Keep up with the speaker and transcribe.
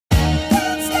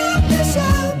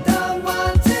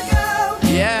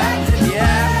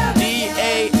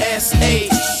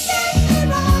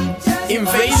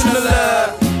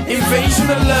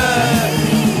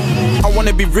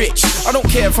wanna be rich. I don't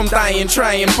care if I'm dying,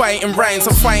 trying, biting rhymes.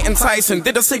 I'm fighting Tyson.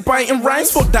 Did I say biting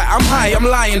rhymes? Fuck that, I'm high, I'm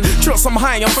lying. Trust I'm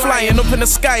high, I'm flying up in the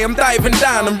sky. I'm diving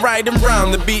down, I'm riding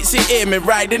round the beats. You hear me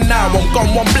riding now. I'm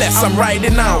gone, one bless, I'm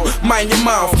riding out. Mind your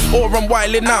mouth, or I'm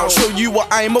wilding out. Show you what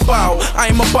I'm about.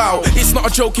 It's not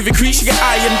a joke if you crease, you get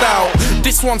ironed out.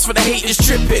 This one's for the haters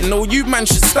tripping. No, you man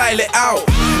should style it out.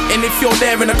 And if you're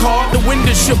there in a car, the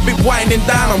windows should be winding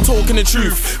down. I'm talking the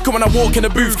truth. Come when I walk in the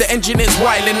booth, the engine is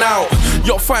wilding out.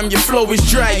 Your fam, your flow is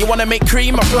dry. You wanna make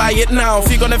cream, apply it now.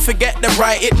 If you're gonna forget, then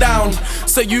write it down.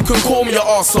 So you can call me your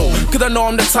arsehole, cause I know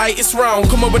I'm the tightest round.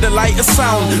 Come up with the lightest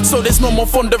sound, so there's no more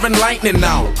thunder and lightning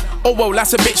now. Oh well,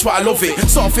 that's a bitch, but I love it.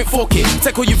 So I think fuck it,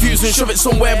 take all your views and shove it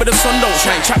somewhere where the sun don't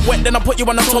shine. Chat wet, then I put you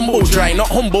on a tumble dry. Not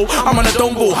humble, I'm on a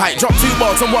dumble height. Drop 2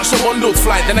 bars and watch the bundles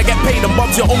fly. Then I get paid and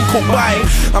Bob's your uncle bye.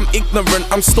 I'm ignorant,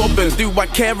 I'm stubborn. Do I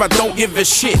care? I don't give a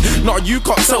shit. Not you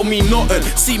can't tell me nothing.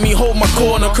 See me hold my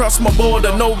corner, cross my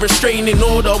border. No restraining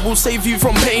order will save you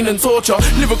from pain and torture.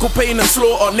 Lyrical pain and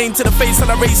slaughter. Name to the face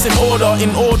and I race in order. In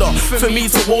order for me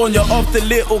to warn you of the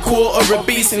little quarter of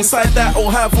beast inside that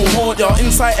old half will haunt you.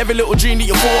 Inside every little dream that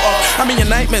you thought of. I mean your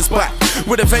nightmares back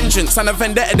with a vengeance and a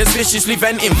vendetta that's viciously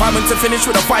venting. Vibing to finish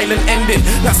with a violent ending.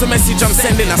 That's the message I'm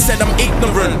sending. I said I'm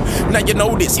ignorant. Now you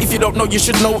know this. If you don't know, you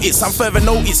should notice. I'm further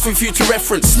notice for future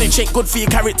reference. Snitch ain't good for your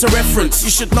character reference. You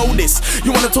should know this.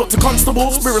 You wanna talk to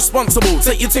constables? Be responsible.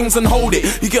 Take your things and hold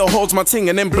it. Your girl holds my ting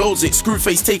and then blows it.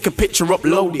 Screwface, take a picture,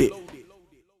 upload it.